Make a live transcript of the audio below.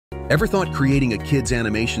Ever thought creating a kid's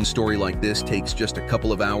animation story like this takes just a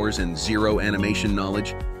couple of hours and zero animation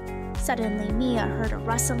knowledge? Suddenly, Mia heard a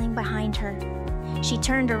rustling behind her. She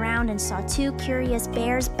turned around and saw two curious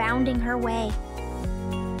bears bounding her way.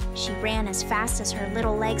 She ran as fast as her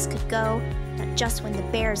little legs could go, but just when the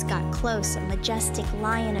bears got close, a majestic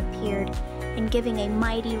lion appeared, and giving a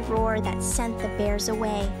mighty roar that sent the bears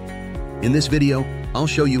away. In this video, I'll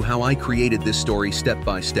show you how I created this story step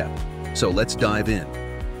by step. So let's dive in.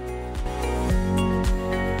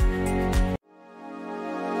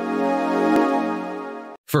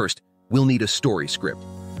 First, we'll need a story script.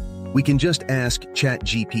 We can just ask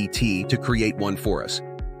ChatGPT to create one for us.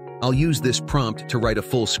 I'll use this prompt to write a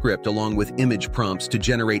full script along with image prompts to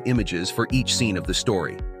generate images for each scene of the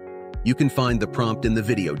story. You can find the prompt in the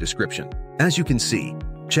video description. As you can see,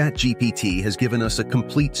 ChatGPT has given us a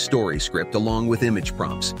complete story script along with image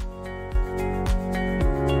prompts.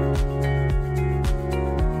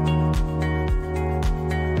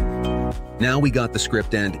 Now we got the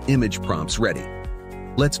script and image prompts ready.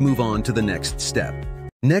 Let's move on to the next step.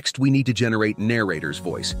 Next, we need to generate narrator's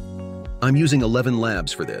voice. I'm using 11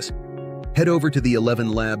 Labs for this. Head over to the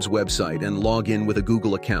 11 Labs website and log in with a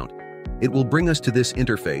Google account. It will bring us to this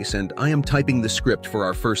interface, and I am typing the script for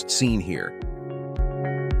our first scene here.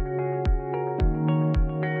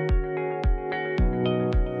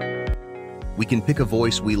 We can pick a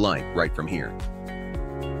voice we like right from here.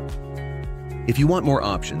 If you want more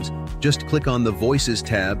options, just click on the Voices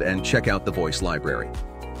tab and check out the voice library.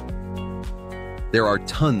 There are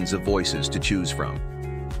tons of voices to choose from.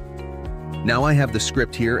 Now I have the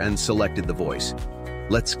script here and selected the voice.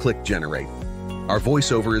 Let's click Generate. Our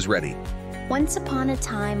voiceover is ready. Once upon a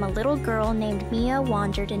time, a little girl named Mia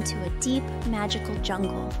wandered into a deep, magical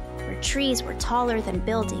jungle where trees were taller than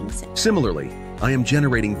buildings. Similarly, I am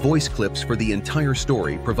generating voice clips for the entire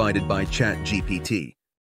story provided by ChatGPT.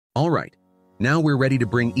 All right, now we're ready to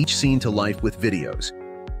bring each scene to life with videos.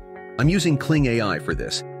 I'm using Kling AI for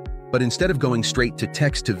this, but instead of going straight to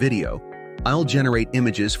text to video, I'll generate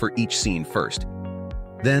images for each scene first.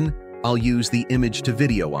 Then, I'll use the image to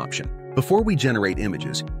video option. Before we generate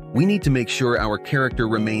images, we need to make sure our character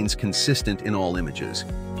remains consistent in all images.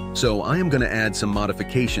 So I am going to add some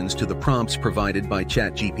modifications to the prompts provided by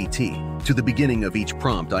ChatGPT. To the beginning of each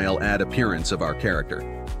prompt, I'll add appearance of our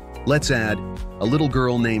character. Let's add a little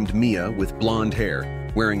girl named Mia with blonde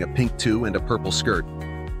hair, wearing a pink tutu and a purple skirt.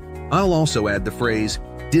 I'll also add the phrase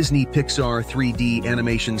Disney Pixar 3D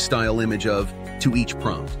animation style image of to each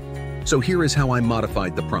prompt. So here is how I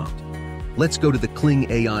modified the prompt. Let's go to the Kling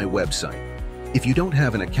AI website. If you don't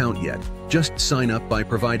have an account yet, just sign up by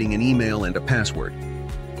providing an email and a password.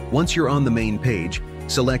 Once you're on the main page,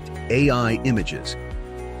 select AI Images.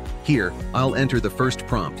 Here, I'll enter the first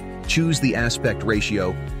prompt, choose the aspect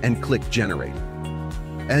ratio, and click Generate.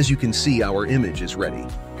 As you can see, our image is ready.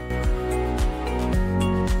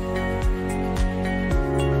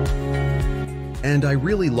 And I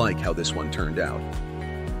really like how this one turned out.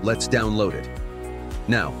 Let's download it.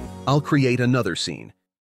 Now, I'll create another scene.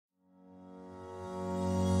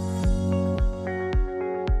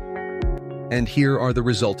 And here are the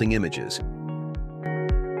resulting images.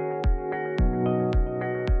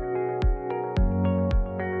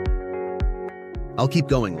 I'll keep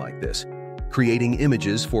going like this, creating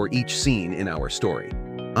images for each scene in our story.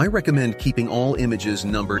 I recommend keeping all images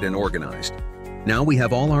numbered and organized. Now we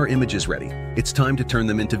have all our images ready. It's time to turn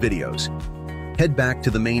them into videos. Head back to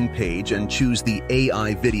the main page and choose the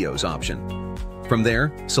AI Videos option. From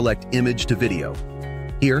there, select Image to Video.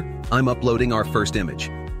 Here, I'm uploading our first image.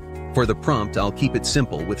 For the prompt, I'll keep it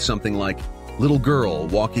simple with something like, little girl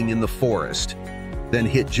walking in the forest. Then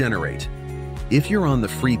hit Generate. If you're on the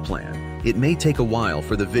free plan, it may take a while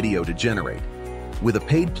for the video to generate. With a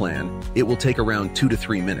paid plan, it will take around 2 to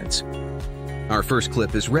 3 minutes. Our first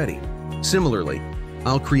clip is ready. Similarly,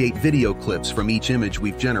 I'll create video clips from each image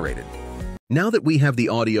we've generated. Now that we have the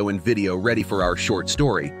audio and video ready for our short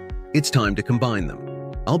story, it's time to combine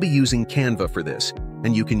them. I'll be using Canva for this,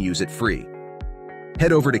 and you can use it free.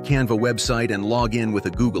 Head over to Canva website and log in with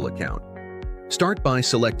a Google account. Start by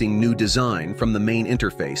selecting New Design from the main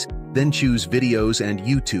interface, then choose Videos and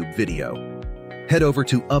YouTube Video. Head over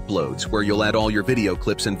to Uploads, where you'll add all your video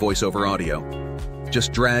clips and voiceover audio.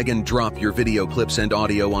 Just drag and drop your video clips and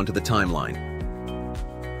audio onto the timeline.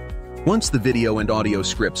 Once the video and audio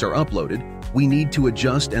scripts are uploaded, we need to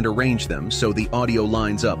adjust and arrange them so the audio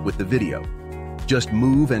lines up with the video. Just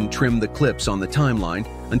move and trim the clips on the timeline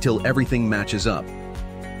until everything matches up.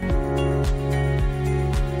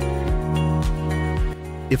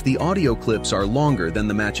 If the audio clips are longer than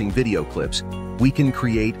the matching video clips, we can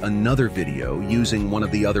create another video using one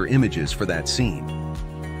of the other images for that scene.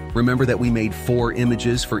 Remember that we made 4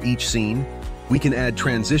 images for each scene? We can add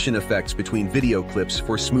transition effects between video clips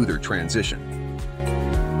for smoother transition.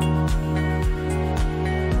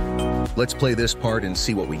 Let's play this part and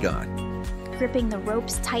see what we got. Gripping the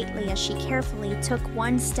ropes tightly as she carefully took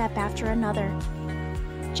one step after another.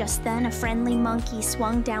 Just then, a friendly monkey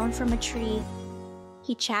swung down from a tree.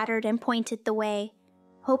 He chattered and pointed the way,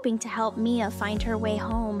 hoping to help Mia find her way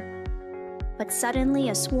home. But suddenly,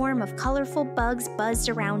 a swarm of colorful bugs buzzed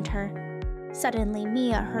around her. Suddenly,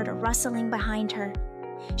 Mia heard a rustling behind her.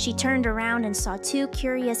 She turned around and saw 2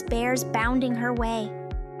 curious bears bounding her way.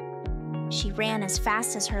 She ran as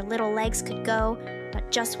fast as her little legs could go,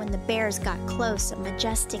 but just when the bears got close, a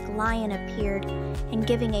majestic lion appeared and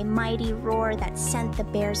giving a mighty roar that sent the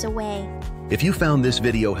bears away. If you found this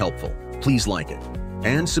video helpful, please like it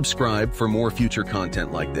and subscribe for more future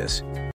content like this.